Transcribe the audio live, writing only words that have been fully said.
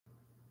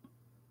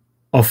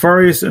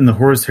Alpharius in the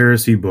Horus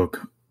Heresy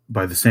book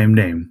by the same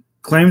name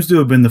claims to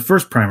have been the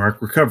first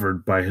Primarch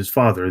recovered by his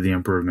father, the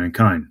Emperor of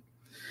Mankind,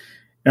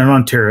 and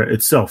on Terra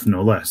itself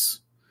no less.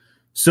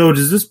 So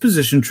does this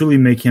position truly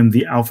make him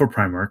the Alpha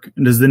Primarch,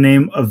 and does the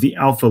name of the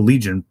Alpha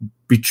Legion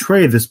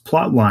betray this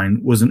plot line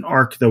was an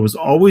arc that was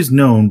always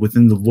known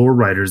within the lore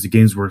writers, the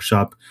Games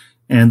Workshop,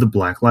 and the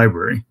Black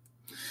Library?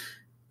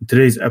 In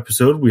today's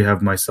episode, we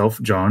have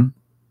myself, John,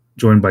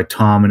 joined by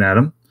Tom and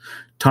Adam.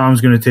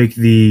 Tom's going to take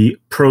the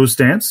pro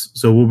stance,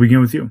 so we'll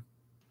begin with you.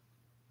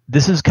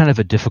 This is kind of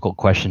a difficult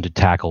question to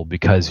tackle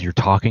because you're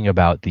talking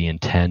about the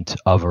intent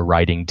of a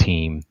writing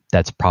team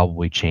that's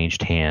probably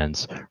changed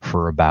hands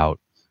for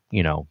about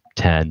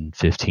 10,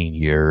 15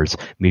 years,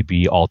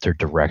 maybe altered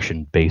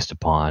direction based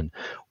upon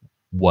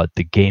what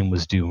the game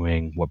was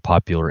doing, what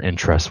popular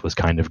interest was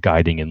kind of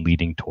guiding and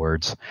leading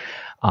towards.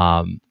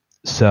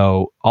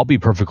 So I'll be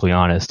perfectly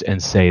honest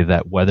and say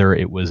that whether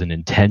it was an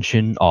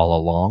intention all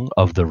along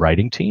of the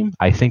writing team,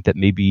 I think that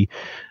maybe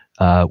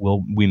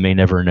we may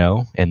never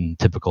know. In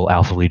typical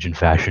Alpha Legion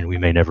fashion, we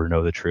may never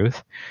know the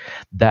truth.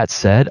 That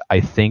said,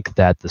 I think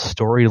that the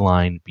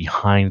storyline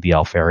behind the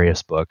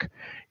Alpharius book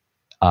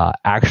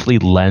actually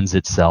lends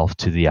itself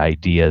to the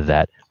idea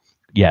that,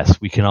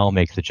 yes, we can all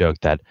make the joke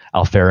that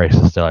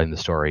Alpharius is telling the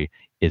story.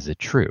 Is it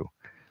true?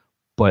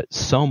 But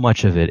so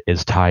much of it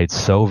is tied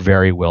so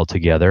very well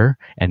together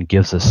and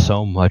gives us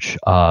so much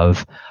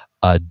of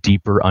a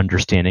deeper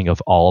understanding of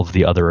all of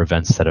the other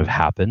events that have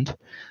happened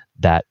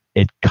that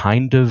you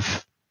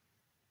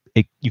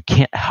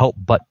can't help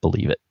but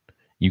believe it.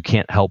 You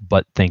can't help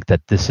but think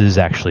that this is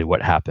actually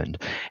what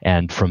happened.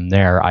 And from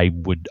there, I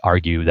would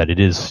argue that it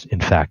is,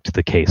 in fact,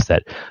 the case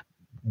that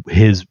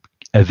his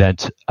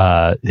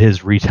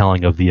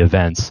retelling of the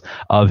events,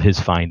 of his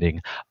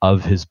finding,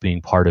 of his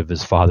being part of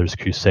his father's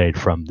crusade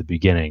from the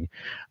beginning,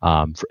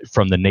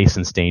 from the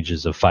nascent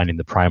stages of finding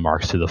the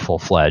Primarchs to the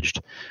full-fledged,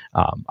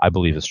 I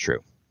believe is true.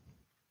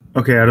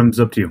 Okay, Adam, it's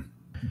up to you.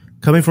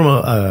 Coming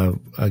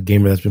from a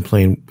gamer that's been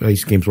playing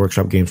these Games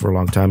Workshop games for a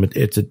long time,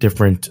 it's a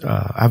different.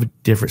 I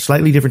have a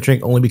slightly different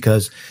take, only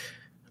because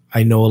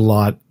I know a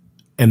lot,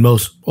 and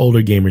most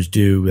older gamers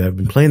do that have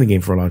been playing the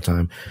game for a long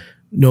time,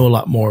 know a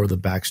lot more of the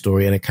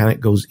backstory, and it kind of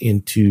goes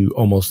into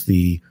almost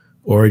the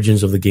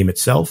origins of the game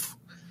itself,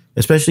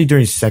 especially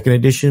during second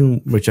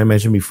edition, which I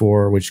mentioned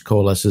before, which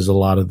coalesces a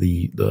lot of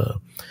the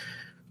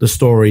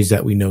stories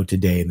that we know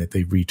today and that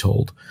they've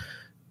retold.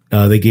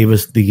 They gave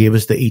us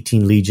the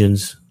 18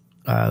 legions.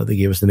 They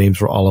gave us the names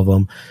for all of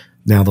them.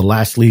 Now, the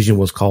last legion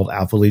was called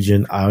Alpha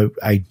Legion.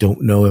 I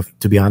don't know if,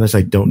 to be honest,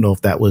 I don't know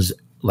if that was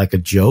like a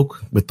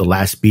joke with the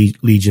last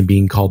legion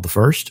being called the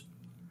first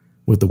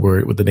with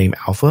the name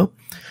Alpha.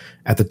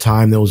 At the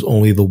time, there was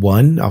only the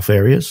one,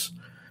 Alpharius,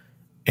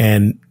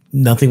 and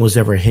nothing was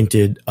ever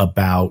hinted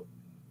about.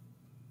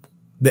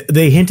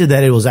 They hinted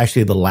that it was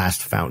actually the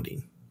last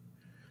founding,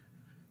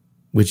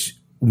 which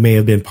may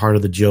have been part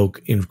of the joke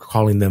in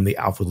calling them the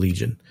Alpha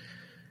Legion.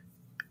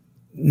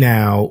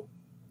 Now,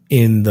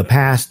 in the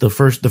past, the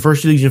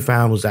first legion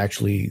found was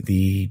actually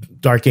the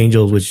Dark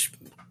Angels, which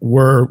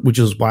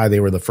is why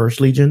they were the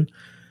first legion,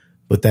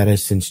 but that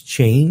has since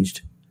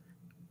changed.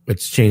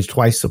 It's changed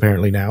twice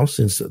apparently now.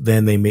 Since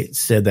then, they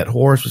said that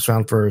Horus was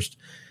found first,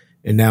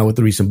 and now with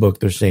the recent book,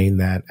 they're saying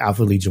that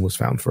Alpha Legion was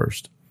found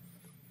first.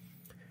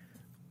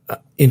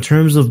 In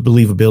terms of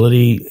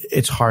believability,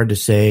 it's hard to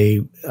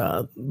say.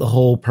 The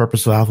whole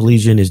purpose of Alpha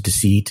Legion is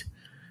deceit,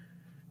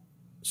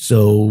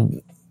 so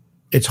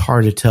it's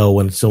hard to tell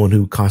when someone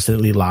who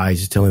constantly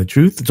lies is telling the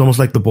truth. It's almost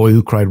like the boy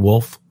who cried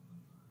wolf.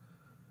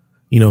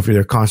 If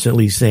they're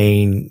constantly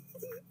saying,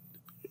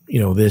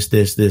 this,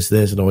 and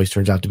it always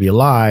turns out to be a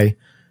lie,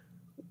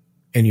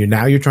 and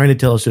you're trying to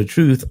tell us the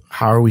truth,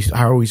 how are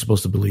we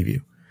supposed to believe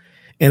you?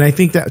 And I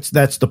think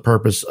that's the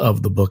purpose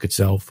of the book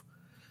itself.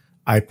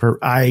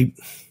 I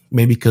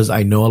maybe because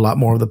I know a lot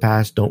more of the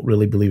past, don't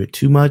really believe it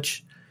too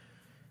much.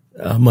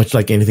 Much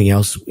like anything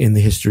else in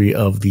the history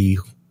of the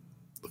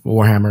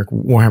Warhammer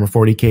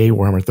 40K,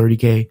 Warhammer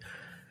 30K,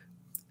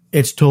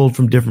 it's told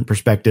from different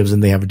perspectives,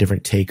 and they have a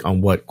different take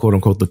on what "quote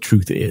unquote" the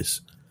truth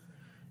is.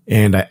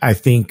 And I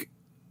think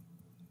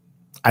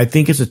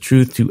it's a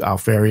truth to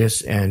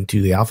Alpharius and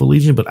to the Alpha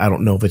Legion, but I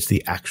don't know if it's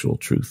the actual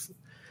truth.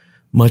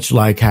 Much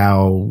like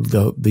how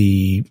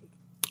the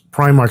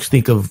Primarchs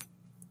think of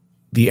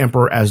the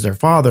Emperor as their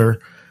father,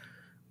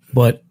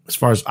 but as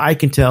far as I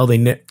can tell,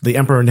 the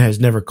Emperor has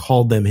never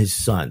called them his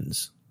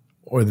sons,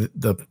 or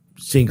the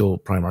single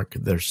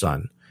Primarch their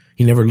son.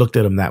 He never looked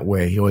at them that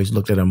way. He always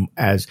looked at them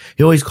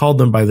he always called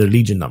them by their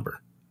legion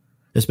number,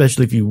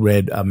 especially if you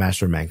read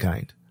Master of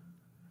Mankind.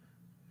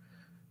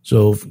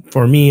 So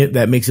for me,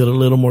 that makes it a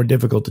little more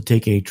difficult to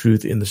take any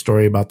truth in the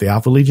story about the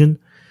Alpha Legion.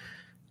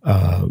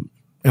 And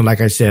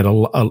like I said,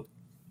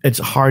 it's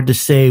hard to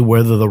say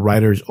whether the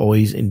writers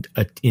always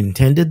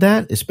intended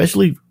that,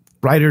 especially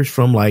writers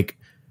from like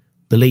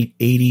the late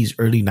 80s,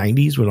 early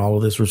 90s when all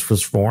of this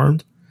was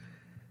formed.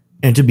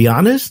 And to be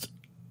honest,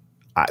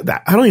 I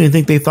don't even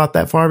think they thought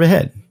that far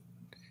ahead.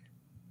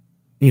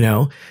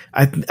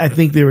 I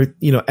think they were,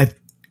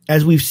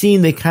 as we've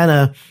seen, they kind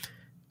of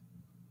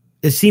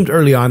it seemed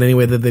early on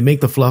anyway that they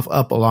make the fluff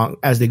up along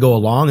as they go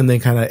along and then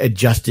kind of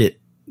adjust it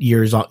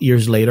years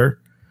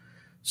later.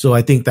 So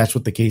I think that's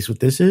what the case with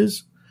this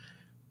is.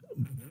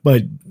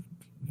 But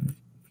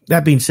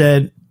that being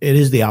said, it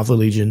is the Alpha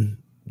Legion.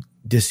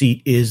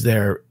 Deceit is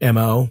their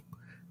MO.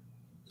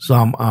 So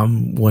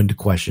I'm one to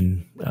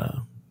question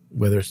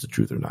whether it's the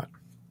truth or not.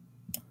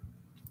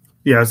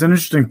 Yeah, it's an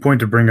interesting point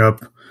to bring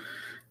up,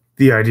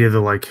 the idea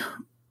that like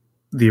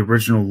the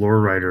original lore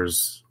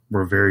writers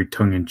were very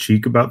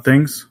tongue-in-cheek about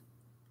things.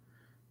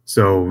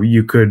 So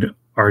you could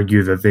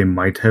argue that they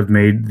might have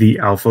made the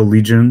Alpha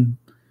Legion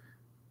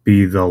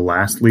be the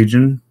last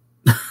Legion,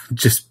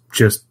 just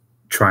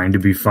trying to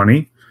be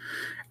funny.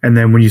 And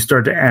then when you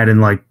start to add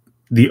in like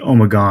the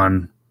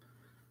Omegon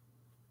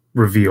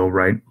reveal,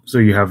 right? So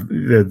you have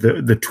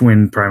the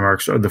twin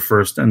Primarchs are the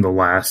first and the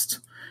last,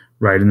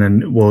 right? And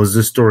then, well, is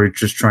this story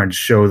just trying to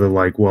show that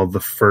like, well, the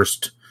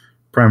first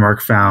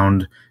Primarch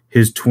found,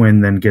 his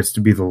twin then gets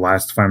to be the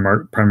last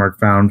Primarch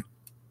found,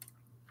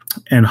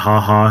 and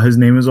haha, his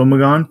name is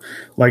Omegon?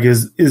 Like,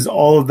 is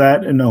all of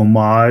that an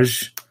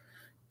homage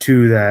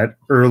to that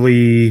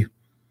early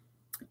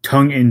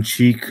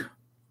tongue-in-cheek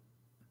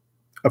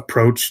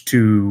approach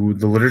to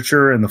the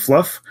literature and the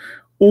fluff?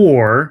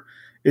 Or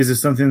is it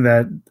something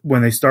that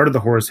when they started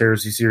the Horus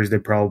Heresy series, they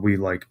probably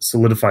like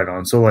solidified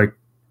on? So like,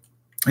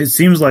 it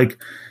seems like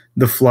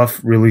the fluff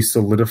really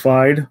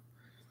solidified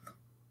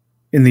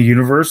in the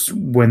universe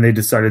when they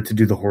decided to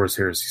do the Horus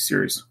Heresy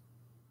series,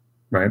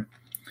 right?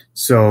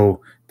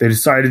 So they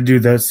decided to do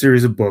that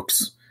series of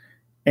books,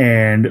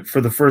 and for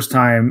the first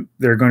time,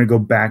 they're going to go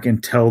back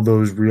and tell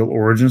those real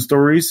origin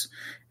stories,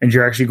 and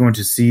you're actually going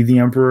to see the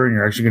Emperor, and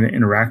you're actually going to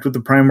interact with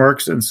the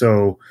Primarchs, and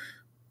so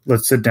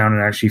let's sit down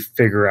and actually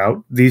figure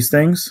out these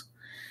things.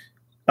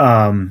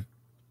 And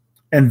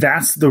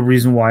that's the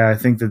reason why I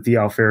think that the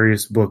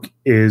Alpharius book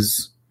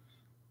is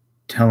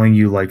telling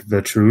you like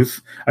the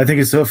truth. I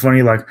think it's so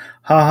funny, like,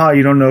 haha,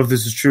 you don't know if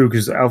this is true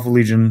because Alpha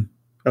Legion,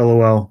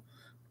 LOL.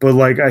 But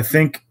like, I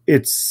think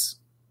it's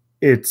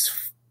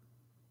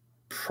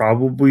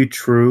probably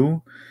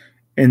true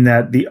in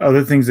that the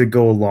other things that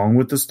go along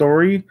with the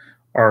story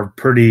are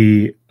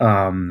pretty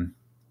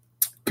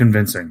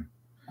convincing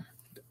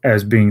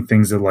as being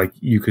things that like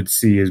you could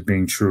see as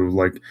being true.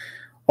 Like,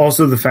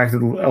 also the fact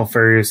that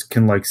Alpharius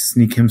can like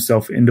sneak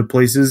himself into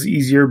places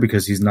easier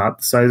because he's not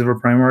the size of a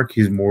Primarch.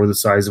 He's more the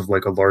size of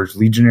like a large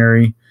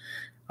legionary,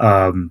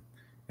 and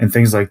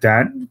things like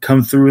that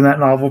come through in that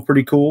novel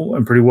pretty cool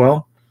and pretty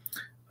well.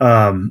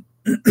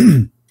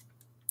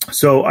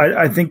 So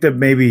I think that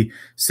maybe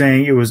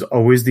saying it was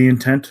always the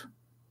intent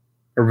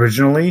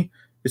originally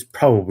is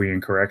probably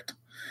incorrect,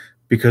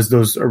 because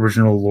those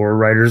original lore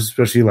writers,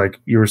 especially like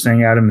you were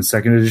saying, Adam, in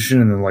second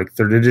edition and then like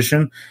third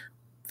edition,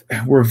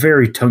 were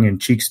very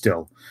tongue-in-cheek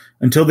still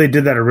until they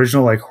did that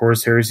original like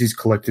Horus Heresy's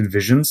Collected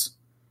Visions,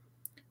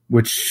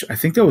 which I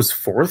think that was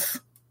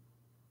fourth,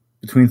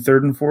 between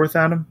third and fourth,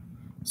 Adam,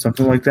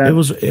 something like that. It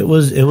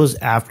was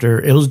after,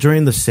 it was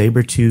during the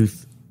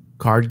Sabretooth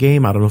card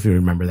game. I don't know if you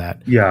remember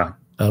that. Yeah.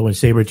 When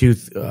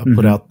Sabretooth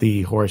put out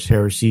the Horus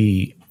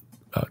Heresy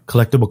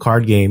collectible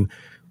card game,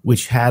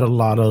 which had a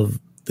lot of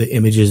the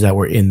images that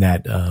were in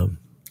that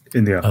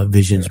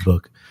Visions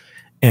book,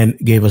 and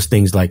gave us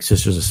things like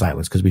Sisters of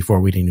Silence, because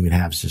before we didn't even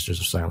have Sisters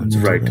of Silence.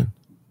 Right. Then.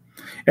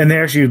 And they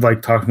actually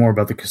like talk more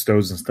about the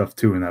Custodes and stuff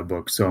too in that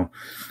book. So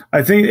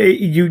I think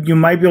you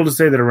might be able to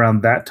say that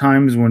around that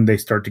time is when they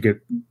start to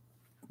get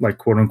like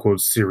quote unquote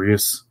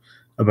serious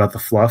about the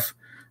fluff.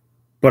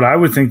 But I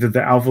would think that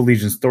the Alpha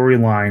Legion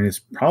storyline is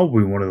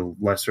probably one of the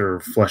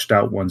lesser fleshed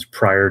out ones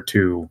prior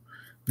to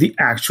the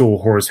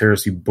actual Horus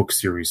Heresy book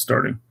series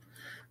starting.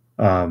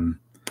 But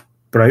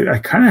I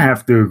kind of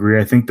have to agree.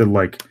 I think that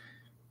like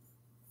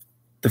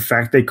the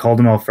fact they called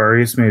him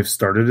Alpharius may have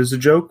started as a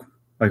joke.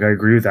 Like, I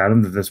agree with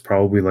Adam that that's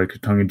probably like a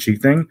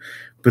tongue-in-cheek thing.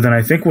 But then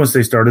I think once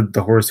they started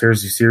the Horus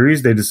Heresy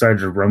series, they decided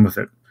to run with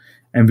it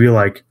and be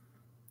like,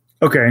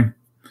 okay,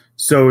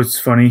 so it's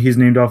funny he's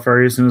named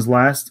Alpharius in his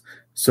last,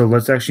 so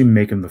let's actually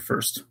make him the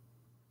first.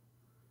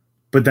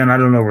 But then I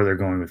don't know where they're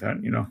going with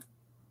that, you know?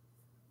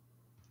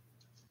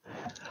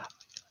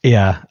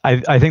 Yeah,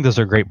 I think those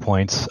are great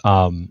points.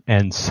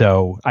 And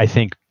so I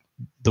think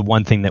the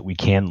one thing that we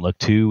can look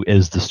to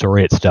is the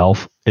story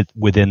itself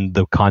within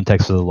the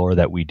context of the lore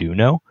that we do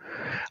know,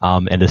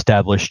 and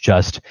establish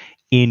just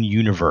in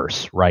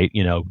universe, right?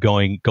 You know,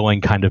 going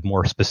kind of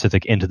more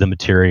specific into the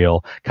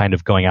material, kind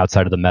of going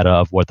outside of the meta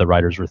of what the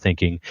writers were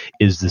thinking.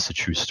 Is this a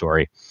true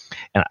story?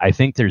 And I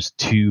think there's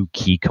two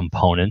key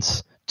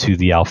components to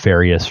the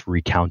Alpharius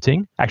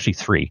recounting, actually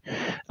three,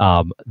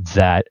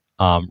 that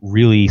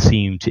really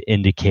seem to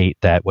indicate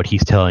that what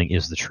he's telling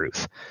is the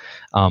truth.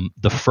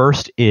 The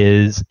first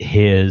is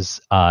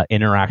his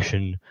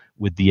interaction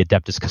with the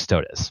Adeptus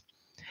Custodes,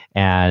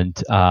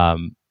 and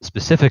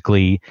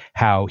specifically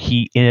how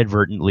he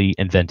inadvertently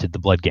invented the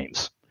blood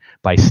games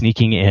by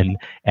sneaking in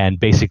and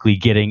basically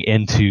getting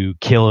into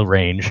kill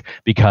range,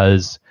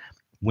 because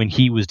when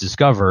he was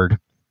discovered,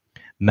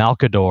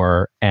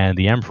 Malcador and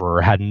the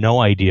Emperor had no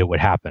idea what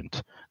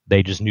happened.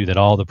 They just knew that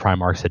all the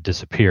Primarchs had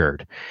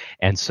disappeared.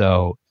 And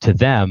so to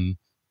them,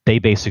 they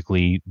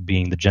basically,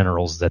 being the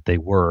generals that they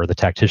were, the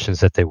tacticians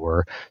that they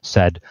were,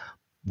 said,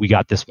 we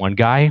got this one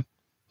guy.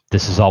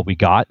 This is all we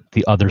got.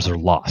 The others are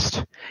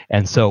lost.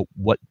 And so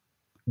what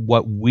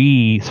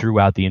we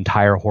throughout the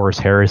entire Horus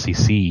heresy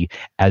see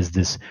as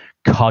this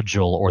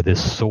cudgel or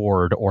this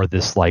sword or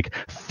this like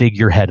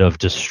figurehead of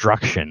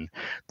destruction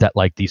that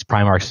like these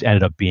Primarchs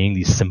ended up being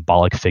these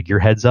symbolic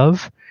figureheads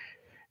of,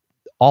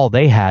 all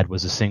they had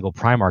was a single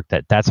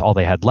Primarch that's all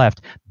they had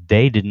left.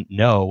 They didn't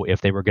know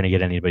if they were going to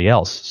get anybody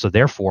else. So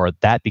therefore,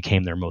 that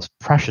became their most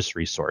precious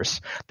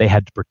resource. They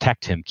had to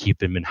protect him,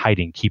 keep him in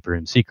hiding, keep him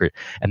in secret.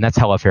 And that's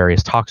how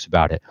Alpharius talks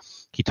about it.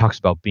 He talks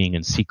about being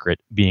in secret,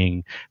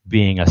 being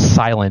a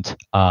silent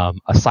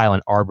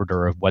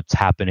arbiter of what's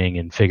happening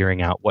and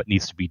figuring out what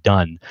needs to be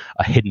done,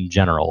 a hidden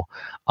general,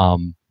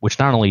 which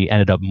not only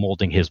ended up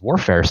molding his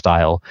warfare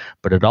style,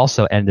 but it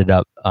also ended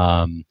up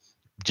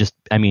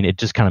it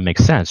just kind of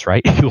makes sense,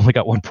 right? You only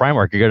got one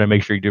Primarch, you're going to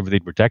make sure you do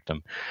everything to protect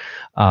him.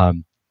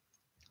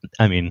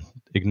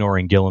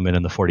 Ignoring Gilliman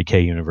in the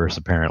 40K universe,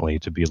 apparently,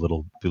 to be a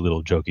little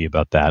jokey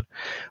about that.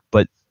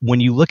 But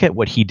when you look at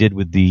what he did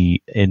with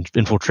the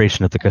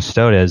infiltration of the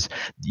Custodes,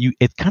 you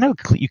kind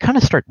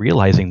of start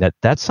realizing that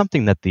that's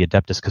something that the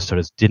Adeptus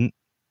Custodes didn't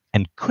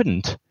and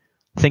couldn't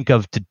think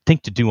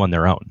to do on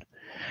their own.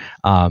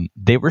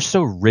 They were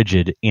so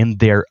rigid in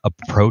their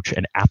approach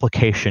and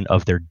application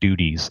of their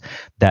duties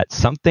that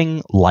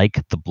something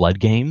like the Blood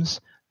Games,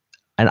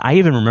 and I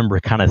even remember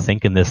kind of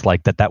thinking this,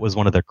 like that was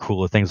one of the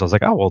cooler things. I was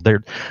like, oh, well,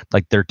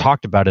 they're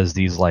talked about as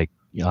these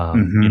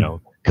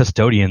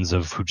custodians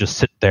who just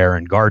sit there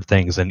and guard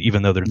things, and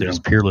even though they're these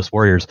peerless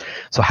warriors.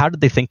 So how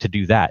did they think to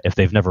do that if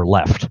they've never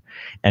left?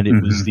 And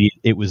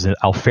it was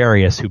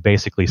Alpharius who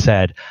basically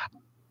said,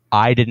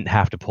 I didn't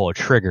have to pull a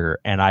trigger,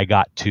 and I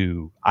got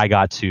to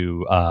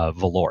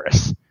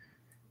Valoris.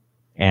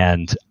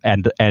 And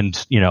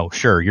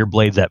sure, your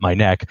blade's at my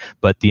neck,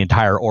 but the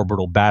entire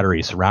orbital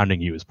battery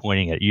surrounding you is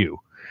pointing at you.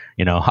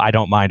 I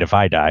don't mind if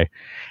I die.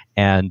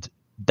 And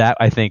that,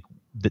 I think,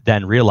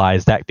 then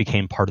realized that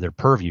became part of their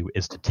purview,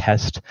 is to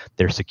test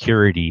their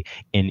security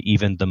in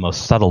even the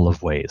most subtle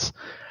of ways.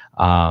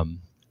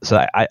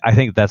 So I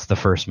think that's the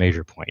first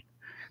major point.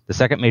 The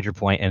second major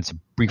point, and it's a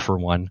briefer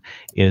one,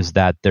 is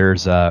that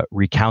there's a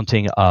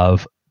recounting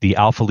of the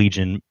Alpha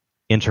Legion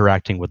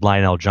interacting with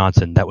Lionel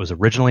Johnson that was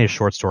originally a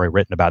short story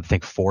written about, I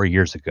think, 4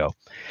 years ago.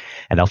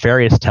 And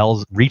Alpharius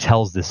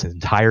retells this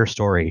entire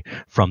story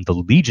from the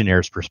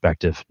Legionnaires'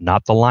 perspective,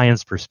 not the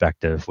Lion's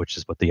perspective, which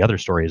is what the other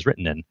story is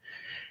written in.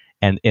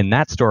 And in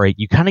that story,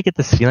 you kind of get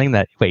this feeling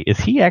that, wait, is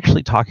he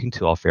actually talking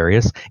to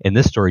Alpharius? In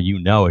this story,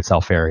 it's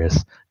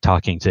Alpharius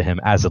talking to him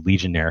as a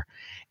Legionnaire.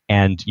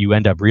 And you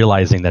end up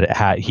realizing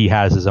that he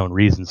has his own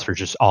reasons for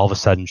just all of a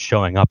sudden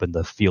showing up in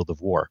the field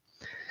of war.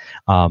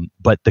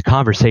 But the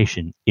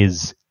conversation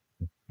is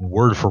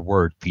word for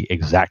word the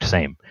exact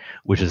same,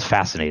 which is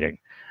fascinating.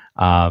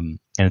 And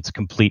it's a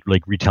complete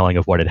retelling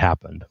of what had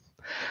happened.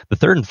 The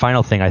third and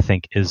final thing, I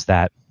think, is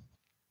that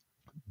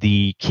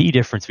the key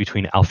difference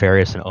between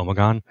Alpharius and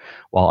Omegon,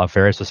 while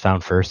Alpharius was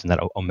found first and that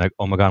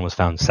Omegon was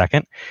found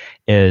second,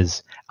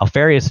 is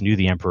Alpharius knew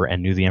the Emperor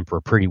and knew the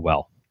Emperor pretty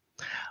well.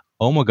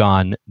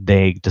 Omegon,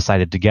 they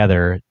decided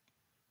together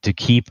to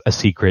keep a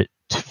secret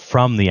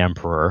from the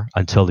Emperor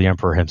until the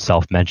Emperor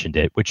himself mentioned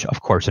it, which,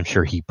 of course, I'm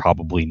sure he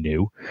probably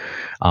knew.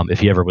 If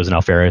he ever was in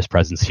Alpharius'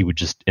 presence, he would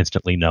just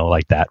instantly know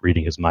like that,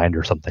 reading his mind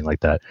or something like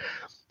that.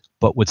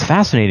 But what's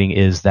fascinating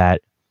is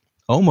that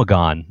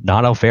Omegon,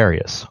 not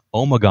Alpharius,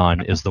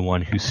 Omegon is the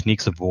one who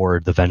sneaks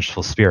aboard the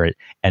Vengeful Spirit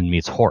and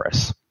meets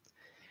Horus.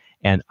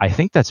 And I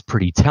think that's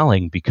pretty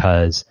telling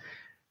because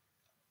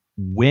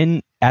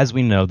as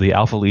we know, the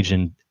Alpha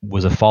Legion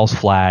was a false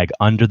flag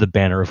under the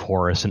banner of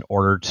Horus in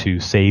order to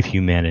save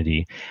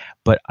humanity.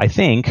 But I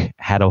think,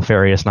 had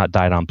Alpharius not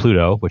died on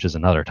Pluto, which is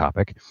another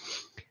topic,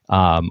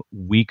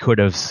 we could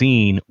have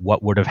seen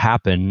what would have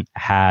happened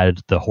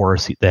had the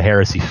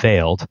heresy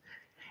failed.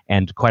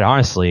 And quite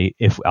honestly,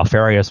 if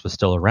Alpharius was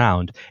still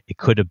around, it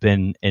could have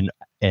been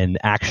an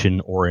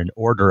action or an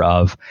order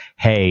of,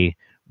 hey,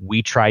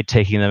 we tried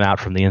taking them out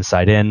from the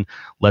inside in.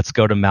 Let's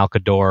go to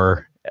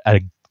Malcador at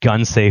a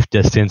gun-safe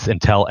distance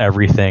and tell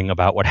everything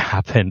about what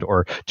happened,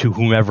 or to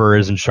whomever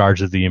is in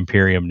charge of the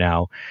Imperium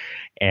now,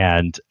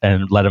 and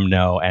let them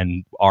know,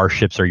 and our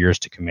ships are yours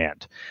to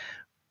command.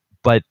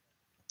 But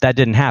that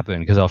didn't happen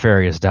because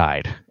Alpharius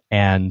died.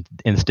 And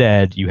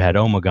instead, you had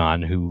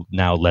Omegon, who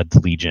now led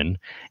the Legion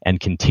and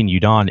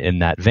continued on in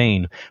that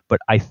vein. But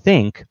I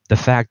think the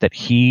fact that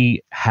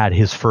he had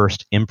his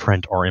first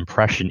imprint or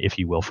impression, if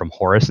you will, from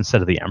Horus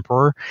instead of the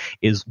Emperor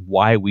is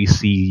why we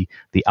see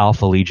the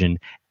Alpha Legion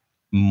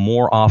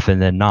more often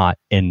than not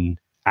in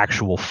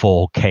actual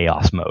full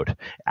chaos mode,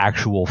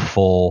 actual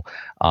full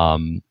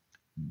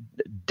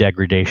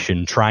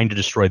degradation, trying to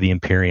destroy the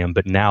Imperium,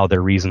 but now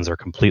their reasons are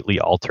completely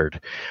altered.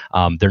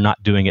 They're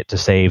not doing it to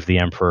save the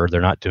Emperor.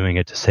 They're not doing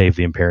it to save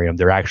the Imperium.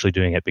 They're actually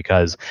doing it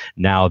because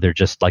now they're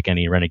just like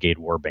any renegade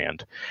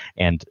warband.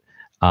 And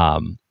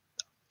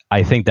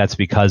I think that's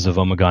because of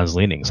Omegon's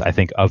leanings. I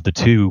think of the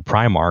two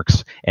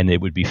Primarchs, and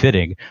it would be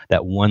fitting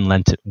that one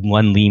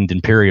leaned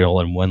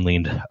Imperial and one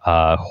leaned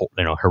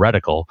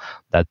heretical,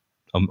 that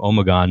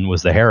Omegon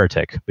was the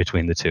heretic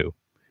between the two.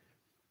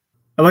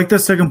 I like that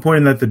second point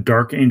in that the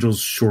Dark Angel's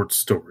short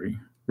story,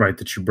 right,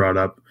 that you brought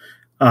up,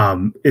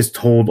 is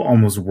told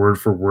almost word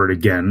for word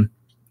again,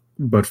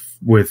 but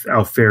with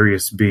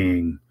Alpharius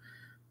being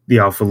the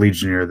Alpha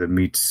Legionnaire that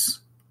meets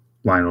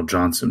Lionel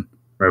Johnson,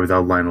 right,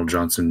 without Lionel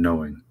Johnson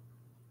knowing.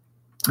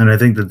 And I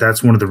think that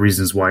that's one of the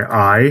reasons why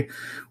I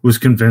was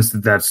convinced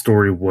that that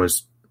story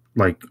was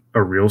like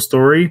a real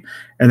story,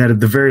 and that at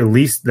the very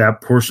least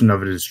that portion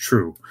of it is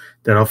true,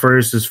 that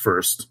Alpharius is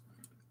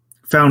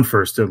found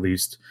first at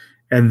least,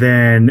 and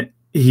then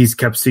he's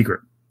kept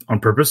secret on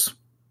purpose.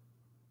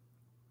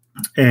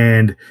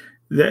 And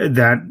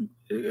that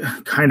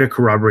kind of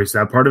corroborates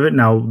that part of it.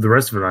 Now, the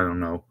rest of it, I don't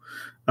know.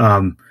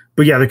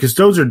 But yeah, the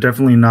Custodes are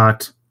definitely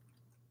not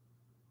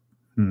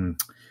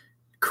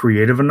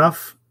creative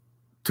enough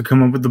to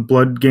come up with the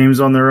blood games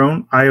on their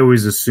own. I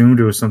always assumed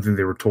it was something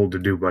they were told to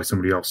do by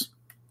somebody else.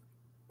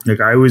 Like,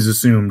 I always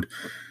assumed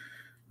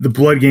the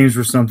blood games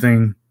were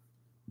something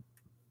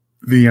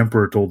the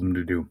Emperor told them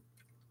to do,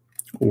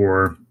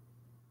 or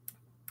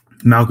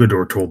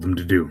Malcador told them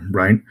to do,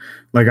 right?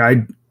 Like,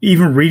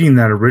 even reading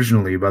that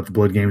originally about the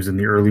blood games in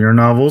the earlier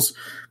novels,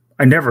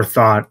 I never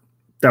thought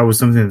that was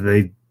something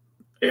that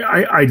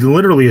I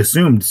literally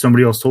assumed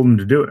somebody else told them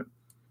to do it.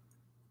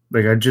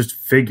 Like, I just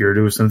figured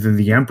it was something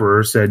the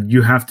Emperor said,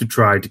 you have to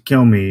try to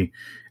kill me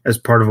as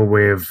part of a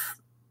way of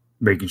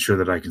making sure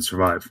that I can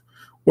survive.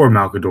 Or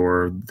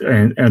Malcador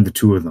and the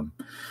two of them.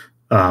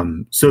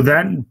 So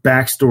that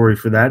backstory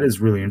for that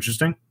is really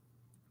interesting.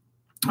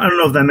 I don't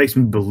know if that makes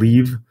me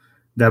believe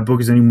that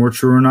book is any more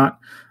true or not,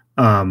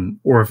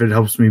 or if it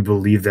helps me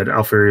believe that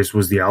Alpharius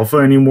was the Alpha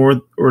anymore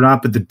or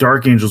not, but the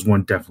Dark Angels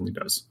one definitely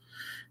does.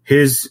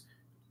 His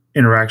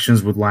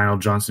interactions with Lionel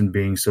Johnson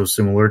being so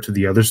similar to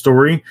the other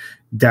story,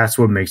 that's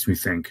what makes me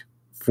think,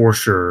 for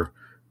sure,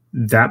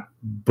 that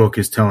book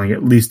is telling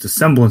at least a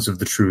semblance of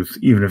the truth,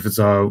 even if it's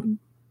a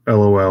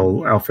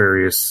LOL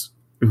Alpharius,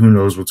 who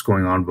knows what's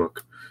going on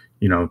book,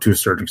 to a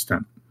certain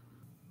extent.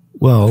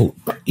 Well,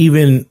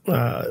 even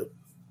the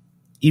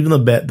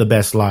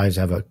best lies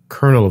have a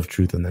kernel of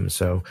truth in them.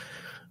 So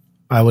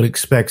I would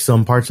expect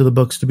some parts of the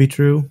books to be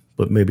true,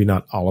 but maybe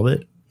not all of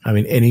it. I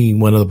mean, any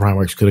one of the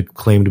Primarchs could have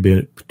claimed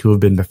to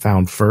have been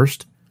found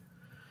first,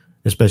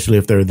 especially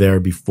if they're there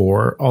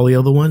before all the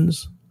other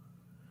ones.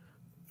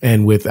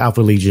 And with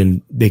Alpha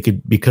Legion, they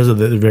could, because of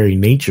their very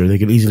nature, they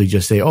could easily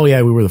just say, "Oh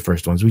yeah, we were the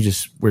first ones.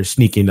 We're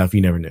sneaky enough.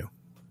 You never knew,"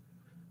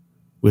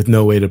 with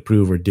no way to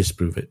prove or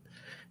disprove it.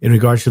 In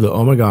regards to the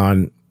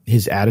Omegon,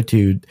 his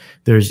attitude,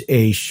 there's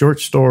a short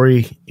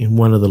story in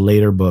one of the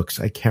later books.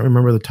 I can't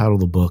remember the title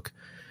of the book,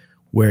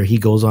 where he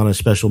goes on a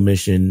special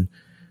mission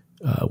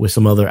with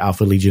some other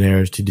Alpha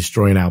Legionnaires to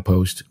destroy an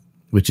outpost,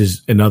 which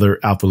is another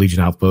Alpha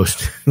Legion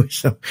outpost.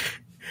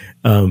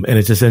 And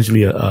it's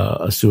essentially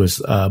a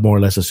more or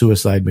less a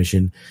suicide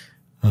mission.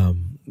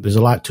 There's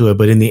a lot to it,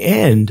 but in the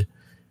end,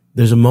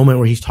 there's a moment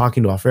where he's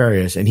talking to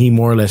Alpharius, and he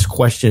more or less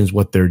questions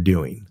what they're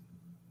doing,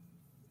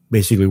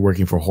 basically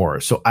working for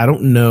Horus. So I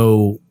don't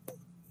know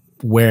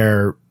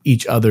where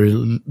each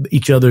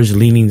other's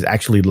leanings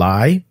actually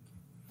lie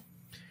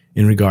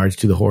in regards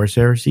to the Horus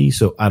heresy.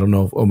 So I don't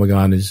know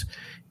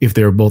if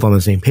they're both on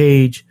the same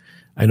page.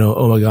 I know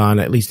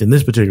Omegon, at least in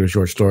this particular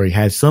short story,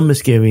 had some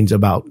misgivings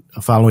about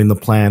following the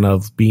plan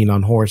of being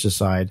on Horus's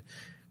side,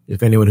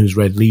 if anyone who's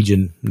read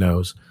Legion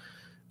knows.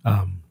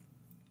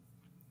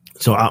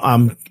 So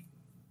I'm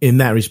in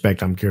that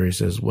respect, I'm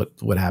curious as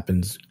what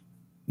happens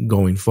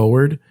going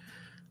forward.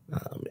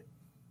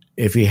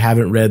 If you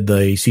haven't read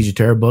the Siege of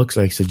Terror books,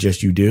 I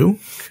suggest you do.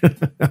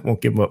 I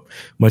won't give up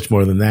much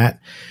more than that.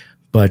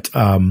 But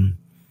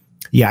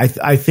yeah,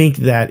 I think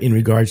that in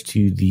regards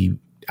to the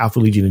Alpha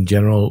Legion in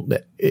general,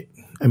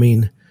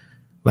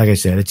 like I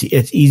said,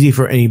 it's easy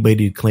for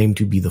anybody to claim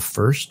to be the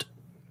first,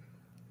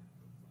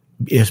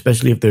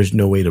 especially if there's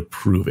no way to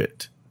prove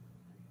it.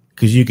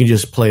 Because you can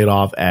just play it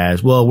off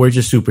as, well, we're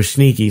just super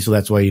sneaky, so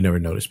that's why you never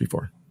noticed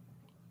before.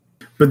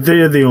 But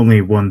they're the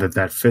only one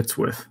that fits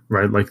with,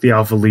 right? Like the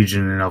Alpha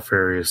Legion and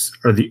Alpharius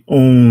are the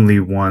only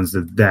ones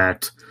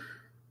that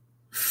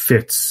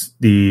fits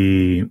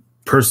the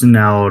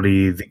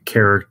personality, the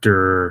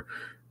character,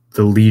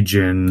 the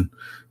Legion.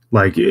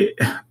 Like,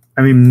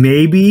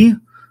 maybe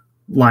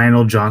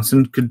Lionel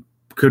Johnson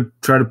could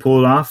try to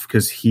pull it off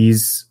because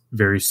he's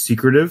very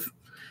secretive.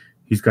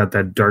 He's got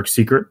that dark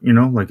secret,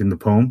 like in the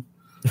poem.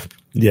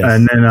 Yes.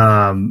 And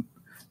then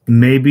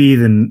maybe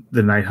the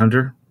Night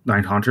Haunter.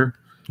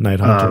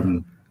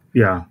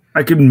 Yeah,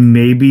 I could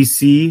maybe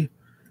see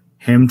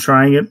him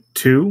trying it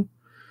too.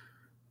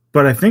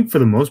 But I think for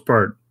the most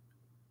part,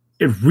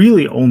 it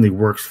really only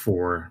works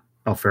for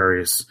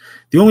Alpharius.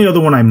 The only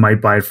other one I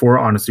might buy it for,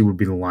 honestly, would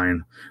be the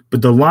Lion.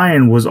 But the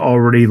Lion was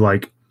already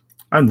like,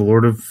 I'm the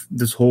lord of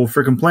this whole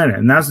freaking planet.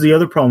 And that's the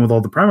other problem with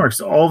all the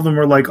Primarchs. All of them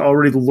are like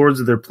already the lords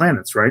of their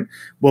planets, right?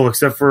 Well,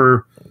 except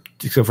for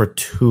except for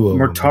two of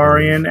them.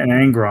 Mortarion and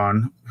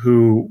Angron,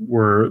 who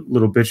were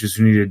little bitches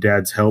who needed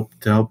dad's help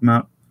to help them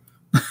out.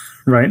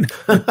 Right?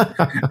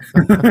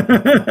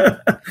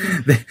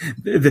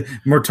 the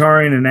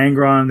Mortarion and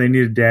Angron, they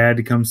needed dad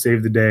to come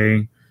save the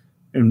day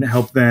and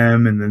help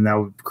them, and then that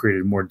would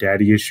created more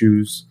daddy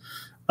issues.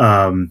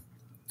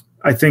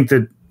 I think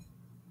that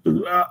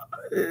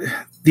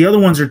the other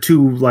ones are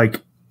too like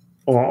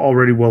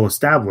already well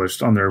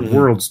established on their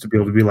worlds to be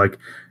able to be like,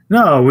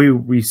 no, we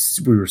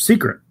were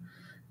secret.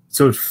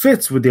 So it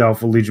fits with the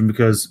Alpha Legion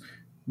because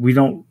we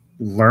don't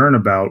learn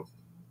about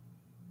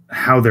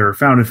how they're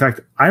found. In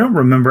fact, I don't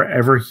remember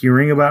ever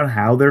hearing about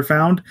how they're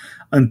found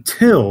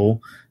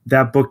until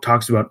that book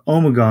talks about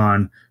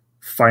Omegon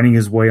fighting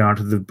his way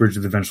onto the Bridge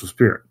of the Vengeful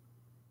Spirit.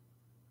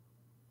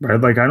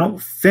 Right? Like, I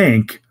don't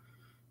think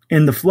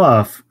in the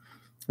fluff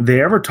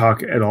they ever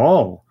talk at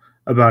all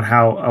about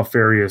how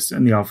Alpharius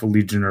and the Alpha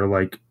Legion are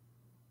like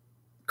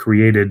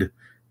created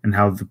and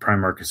how the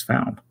Primarch is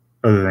found,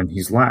 other than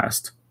he's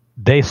last.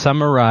 They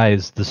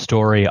summarize the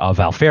story of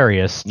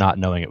Alpharius, not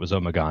knowing it was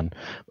Omegon,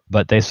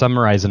 but they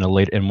summarize in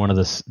one of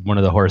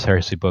the Horus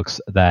Heresy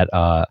books that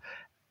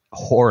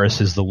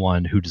Horus is the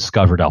one who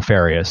discovered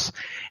Alpharius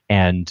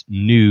and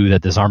knew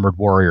that this armored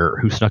warrior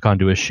who snuck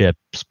onto his ship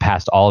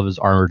past all of his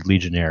armored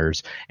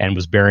legionnaires and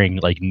was bearing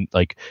like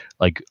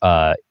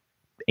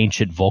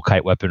ancient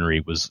Volkite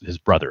weaponry was his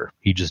brother.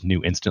 He just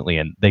knew instantly,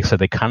 and they said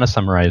they kind of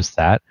summarized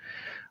that.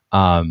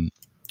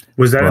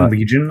 Was that in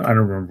Legion? I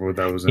don't remember what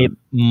that was in. It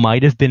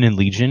might have been in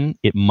Legion.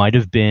 It might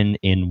have been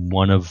in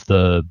one of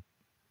the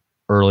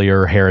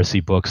earlier Heresy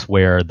books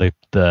where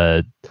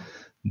the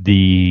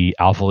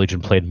Alpha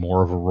Legion played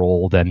more of a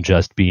role than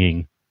just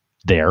being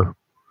there.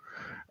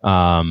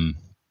 And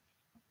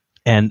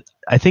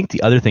I think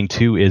the other thing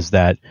too is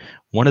that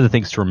one of the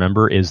things to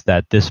remember is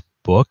that this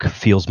book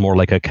feels more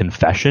like a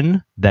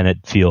confession than it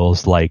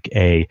feels like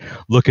a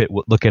look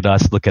at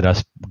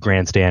us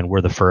grandstand,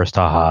 we're the first,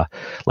 haha.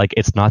 Like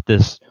it's not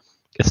this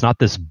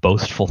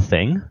boastful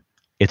thing.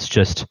 It's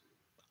just,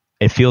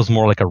 it feels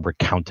more like a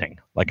recounting,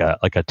 like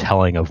a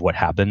telling of what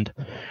happened.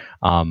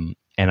 And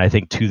I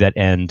think to that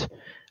end,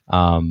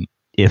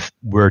 if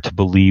we're to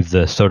believe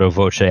the sotto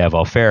voce of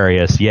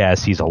Alpharius,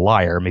 yes, he's a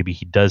liar. Maybe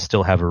he does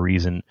still have a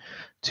reason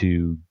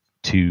to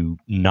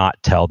not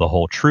tell the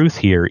whole truth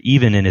here,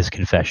 even in his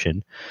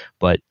confession.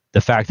 But the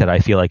fact that I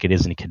feel like it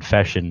isn't a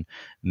confession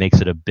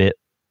makes it a bit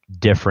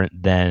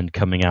different than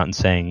coming out and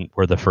saying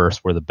we're the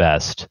first, we're the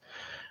best.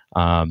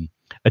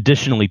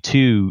 Additionally,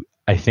 too,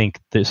 I think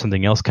that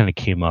something else kind of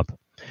came up.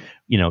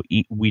 You know,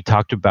 we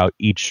talked about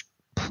each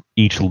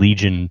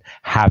legion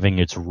having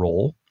its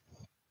role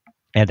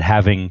and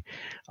having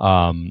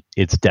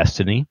its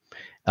destiny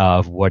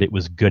of what it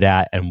was good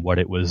at and what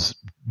it was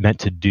meant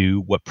to do,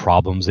 what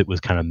problems it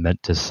was kind of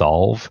meant to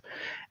solve.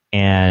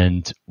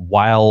 And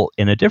while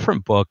in a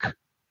different book,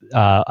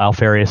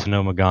 Alpharius and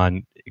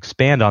Omegon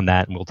expand on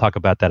that, and we'll talk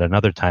about that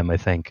another time, I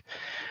think,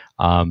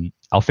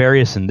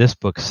 Alpharius in this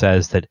book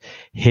says that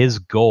his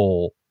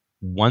goal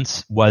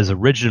once was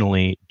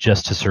originally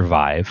just to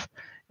survive,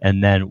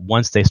 and then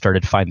once they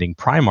started finding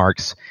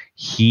Primarchs,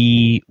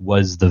 he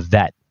was the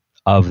vet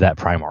of that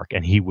Primarch,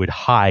 and he would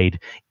hide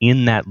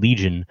in that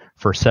legion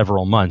for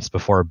several months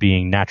before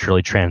being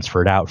naturally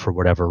transferred out for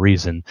whatever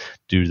reason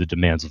due to the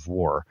demands of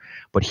war.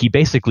 But he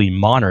basically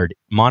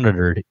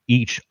monitored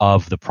each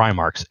of the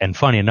Primarchs, and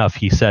funny enough,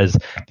 he says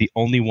the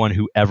only one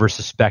who ever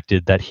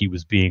suspected that he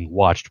was being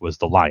watched was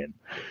the Lion.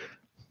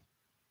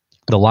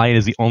 The Lion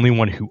is the only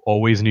one who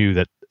always knew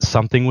that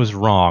something was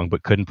wrong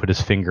but couldn't put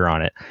his finger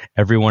on it.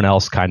 Everyone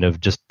else kind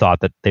of just thought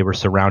that they were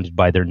surrounded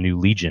by their new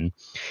legion,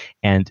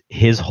 and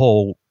his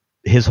whole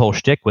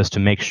shtick was to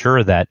make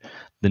sure that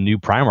the new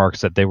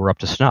Primarchs, that they were up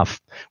to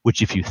snuff,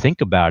 which if you think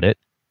about it,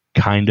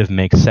 kind of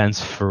makes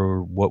sense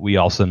for what we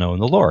also know in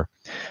the lore.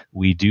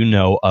 We do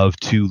know of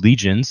 2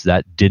 legions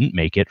that didn't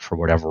make it for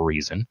whatever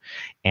reason,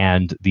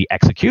 and the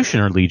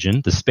Executioner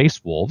Legion, the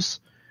Space Wolves,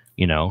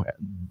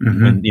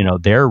 when,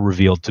 they're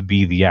revealed to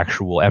be the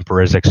actual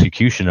Emperor's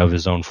execution of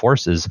his own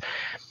forces.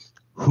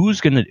 Who's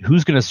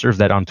gonna serve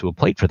that onto a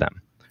plate for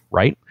them,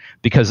 right?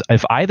 Because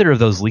if either of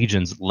those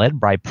legions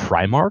led by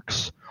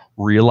Primarchs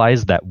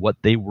realized that what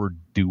they were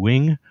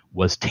doing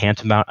was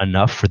tantamount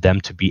enough for them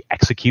to be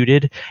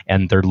executed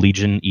and their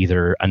legion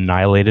either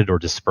annihilated or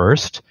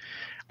dispersed,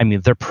 I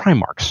mean, they're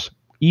Primarchs.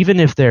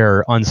 Even if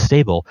they're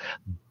unstable,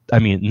 I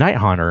mean,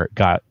 Nighthunter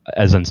got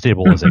as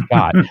unstable as it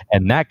got,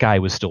 and that guy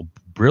was still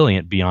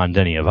brilliant beyond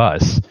any of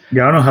us.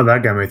 Yeah, I don't know how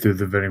that guy made through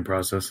the vetting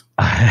process.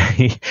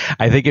 I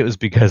think it was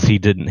because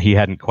he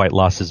hadn't quite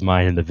lost his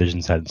mind and the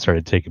visions hadn't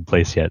started taking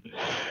place yet.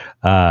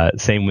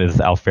 Same with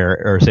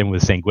same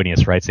with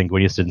Sanguinius, right?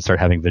 Sanguinius didn't start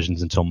having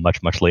visions until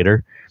much, much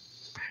later,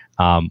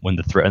 when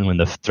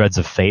the threads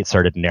of fate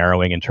started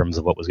narrowing in terms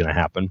of what was going to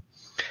happen.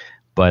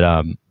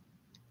 But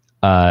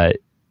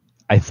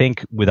I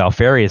think with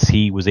Alpharius,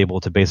 he was able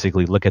to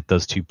basically look at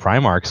those 2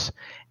 Primarchs,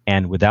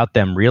 and without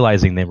them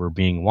realizing they were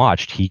being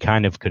watched, he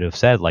kind of could have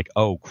said, like,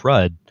 "Oh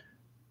crud,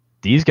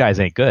 these guys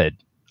ain't good.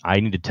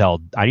 I need to tell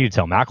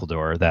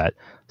Malcador that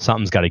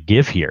something's got to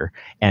give here.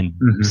 And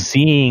Mhm.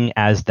 seeing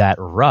as that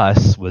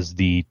Russ was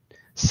the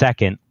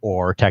second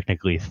or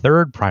technically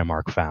third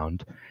Primarch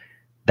found,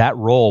 that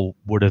role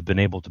would have been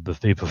able to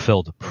be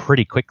fulfilled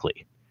pretty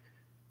quickly.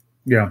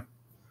 Yeah,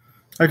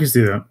 I can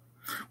see that.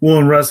 Well,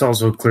 and Russ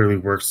also clearly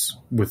works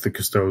with the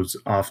Custodes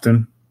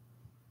often,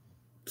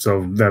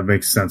 so that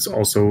makes sense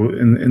also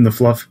in the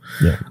fluff.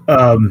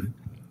 Yeah.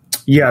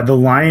 Yeah, the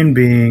lion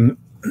being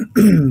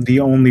the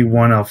only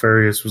one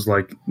Alpharius was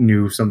like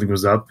knew something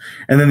was up,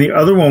 and then the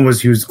other one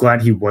was he was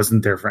glad he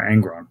wasn't there for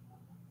Angron.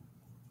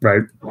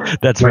 Right.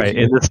 That's Like, right.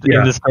 In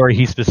the story,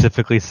 he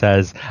specifically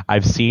says,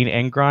 "I've seen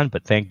Angron,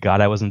 but thank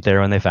God I wasn't there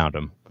when they found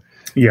him."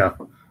 Yeah.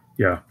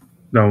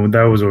 No,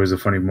 that was always a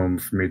funny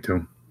moment for me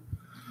too.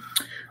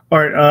 All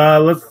right,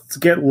 let's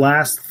get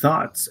last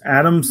thoughts.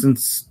 Adam,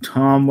 since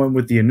Tom went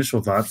with the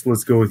initial thoughts,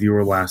 let's go with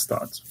your last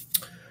thoughts.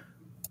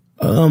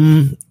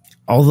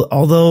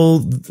 Although,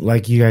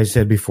 like you guys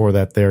said before,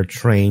 that they're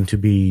trained to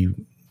be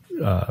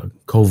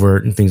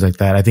covert and things like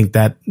that, I think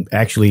that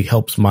actually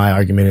helps my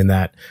argument in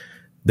that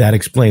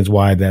explains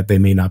why that they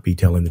may not be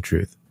telling the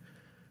truth.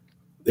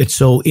 It's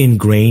so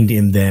ingrained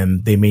in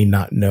them, they may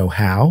not know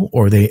how,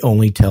 or they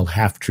only tell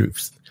half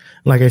truths.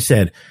 Like I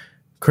said,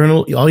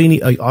 all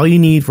you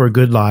need for a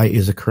good lie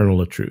is a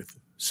kernel of truth.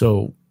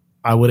 So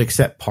I would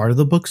accept part of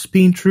the book's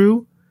being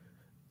true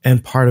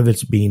and part of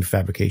it's being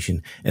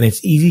fabrication. And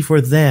it's easy for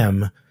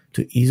them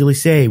to easily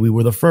say we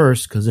were the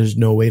first because there's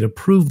no way to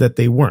prove that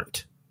they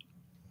weren't.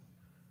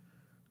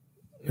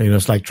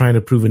 It's like trying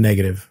to prove a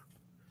negative.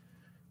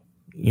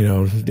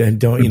 And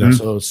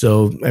don't,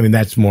 so I mean,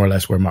 that's more or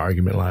less where my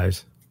argument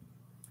lies.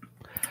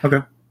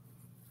 Okay.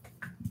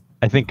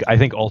 I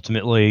think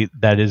ultimately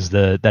that is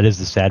the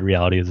sad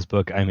reality of this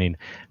book. I mean,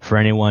 for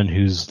anyone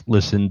who's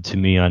listened to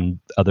me on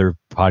other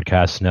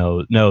podcasts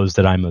knows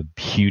that I'm a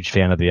huge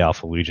fan of the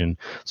Alpha Legion.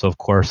 So of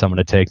course I'm going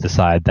to take the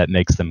side that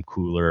makes them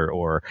cooler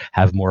or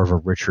have more of a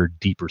richer,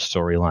 deeper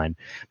storyline.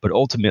 But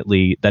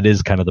ultimately that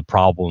is kind of the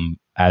problem,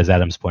 as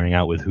Adam's pointing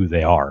out, with who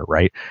they are,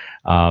 right?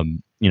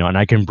 And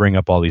I can bring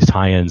up all these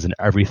tie-ins and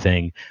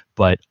everything,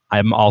 but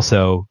I'm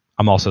also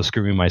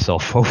screwing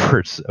myself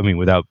over. I mean,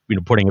 without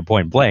putting it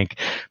point blank,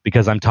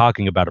 because I'm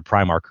talking about a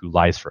Primarch who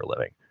lies for a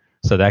living.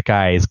 So that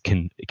guy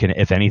can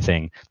if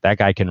anything, that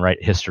guy can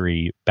write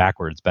history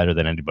backwards better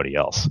than anybody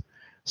else.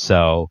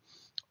 So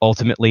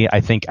ultimately,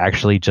 I think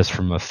actually just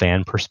from a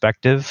fan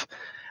perspective,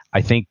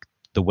 I think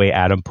the way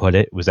Adam put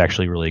it was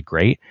actually really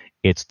great.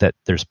 It's that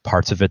there's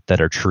parts of it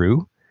that are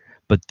true,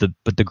 but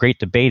the great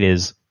debate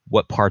is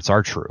what parts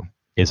are true.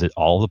 Is it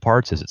all the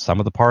parts? Is it some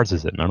of the parts?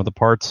 Is it none of the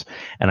parts?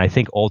 And I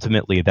think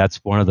ultimately that's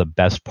one of the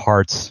best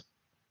parts,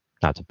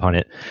 not to pun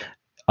it,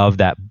 of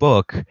that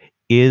book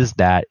is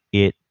that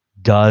it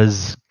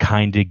does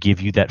kind of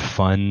give you that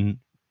fun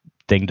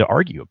thing to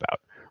argue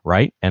about,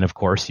 right? And of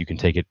course, you can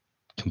take it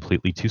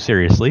completely too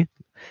seriously.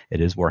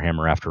 It is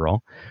Warhammer after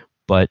all.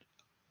 But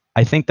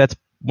I think that's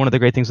one of the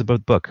great things about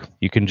the book.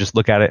 You can just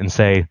look at it and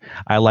say,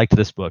 I liked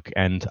this book,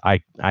 and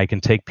I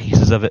can take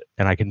pieces of it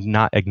and I can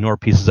not ignore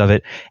pieces of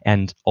it.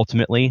 And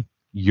ultimately,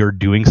 you're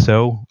doing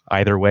so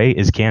either way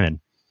is canon.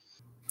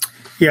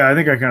 Yeah, I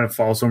think I kind of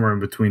fall somewhere in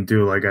between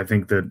too. Like, I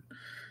think that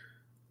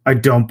I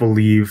don't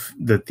believe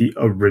that the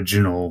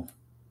original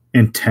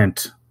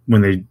intent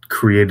when they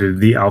created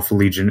the Alpha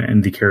Legion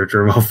and the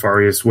character of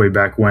Alpharius way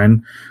back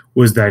when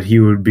was that he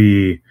would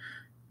be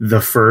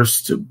the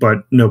first,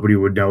 but nobody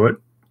would know it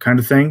kind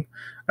of thing.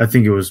 I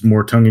think it was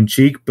more tongue in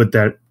cheek, but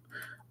that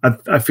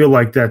I feel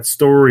like that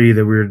story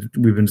that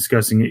we've been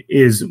discussing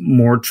is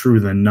more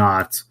true than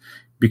not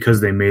because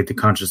they made the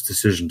conscious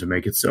decision to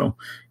make it so.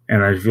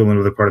 And I feel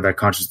another part of that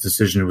conscious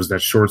decision was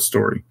that short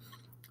story,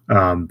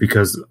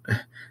 because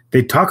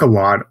they talk a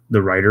lot,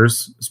 the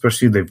writers,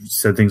 especially they've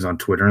said things on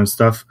Twitter and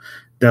stuff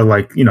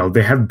that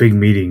they have big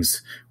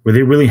meetings where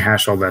they really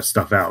hash all that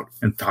stuff out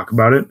and talk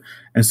about it.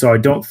 And so I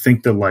don't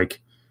think that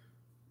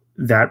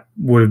that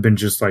would have been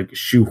just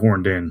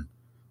shoehorned in.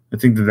 I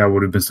think that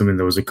would have been something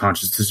that was a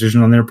conscious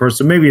decision on their part.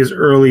 So maybe as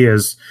early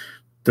as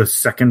the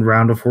second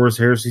round of Horus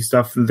Heresy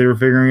stuff that they were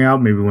figuring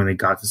out, maybe when they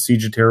got to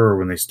Siege of Terror or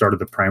when they started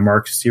the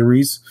Primarch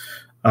series,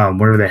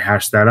 whenever they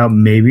hashed that out,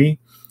 maybe.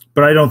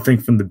 But I don't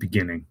think from the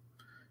beginning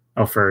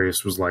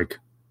Alpharius was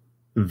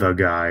the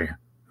guy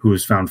who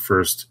was found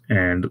first,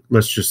 and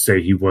let's just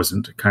say he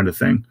wasn't kind of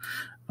thing.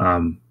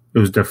 It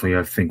was definitely,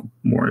 I think,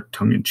 more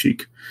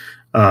tongue-in-cheek,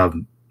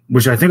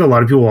 which I think a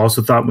lot of people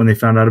also thought when they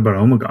found out about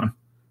Omegon.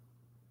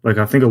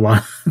 I think a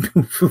lot of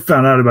people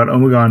found out about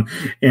Omegon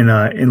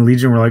in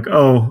Legion were like,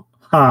 oh,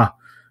 ha,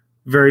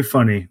 very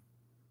funny.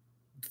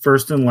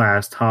 First and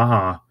last, ha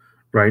ha,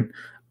 right?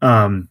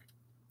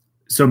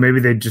 So maybe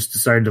they just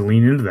decided to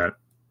lean into that.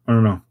 I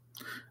don't know.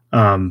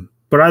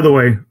 But either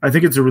way, I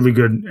think it's a really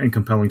good and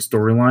compelling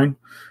storyline.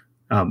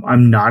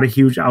 I'm not a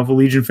huge Alpha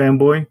Legion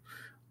fanboy.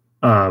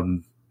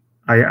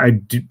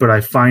 But I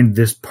find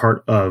this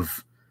part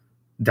of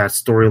that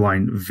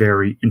storyline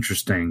very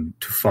interesting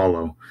to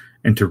follow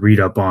and to read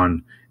up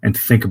on and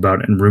to think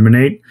about and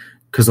ruminate,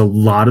 because a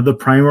lot of the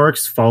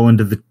Primarchs fall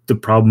into the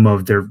problem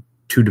of they're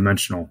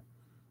two-dimensional.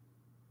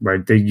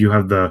 right? You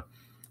have the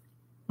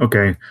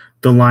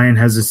lion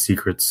has his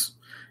secrets.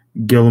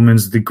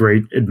 Gilliman's the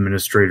great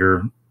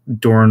administrator.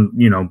 Doran,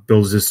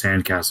 builds his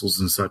sandcastles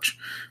and such.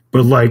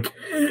 But like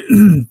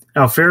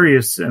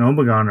Alpharius and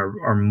Omegon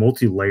are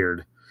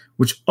multi-layered,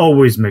 which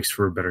always makes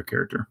for a better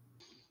character.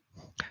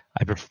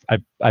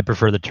 I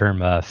prefer the term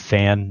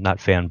fan, not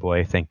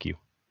fanboy. Thank you.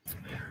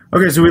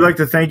 Okay, so we'd like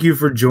to thank you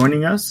for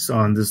joining us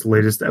on this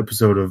latest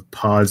episode of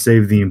Pod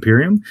Save the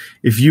Imperium.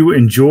 If you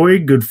enjoy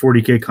good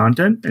 40K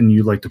content and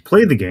you'd like to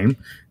play the game,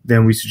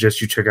 then we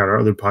suggest you check out our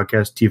other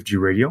podcast, TFG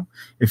Radio.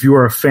 If you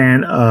are a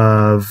fan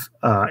of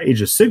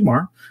Age of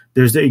Sigmar,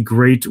 there's a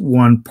great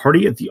one,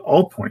 Party at the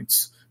All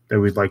Points, that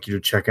we'd like you to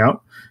check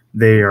out.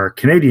 They are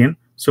Canadian,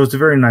 so it's a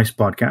very nice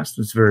podcast.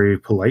 It's very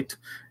polite.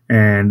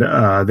 And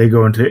they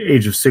go into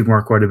Age of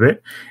Sigmar quite a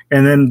bit.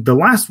 And then the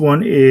last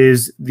one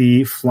is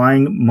the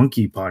Flying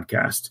Monkey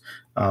podcast.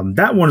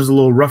 That one is a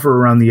little rougher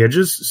around the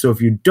edges. So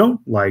if you don't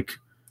like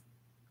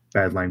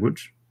bad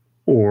language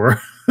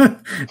or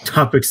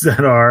topics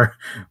that are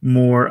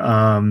more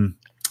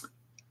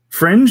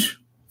fringe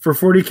for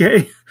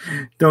 40K,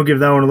 don't give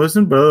that one a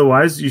listen. But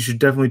otherwise, you should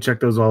definitely check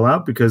those all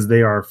out because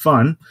they are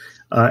fun.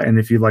 And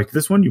if you like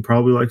this one, you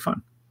probably like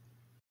fun.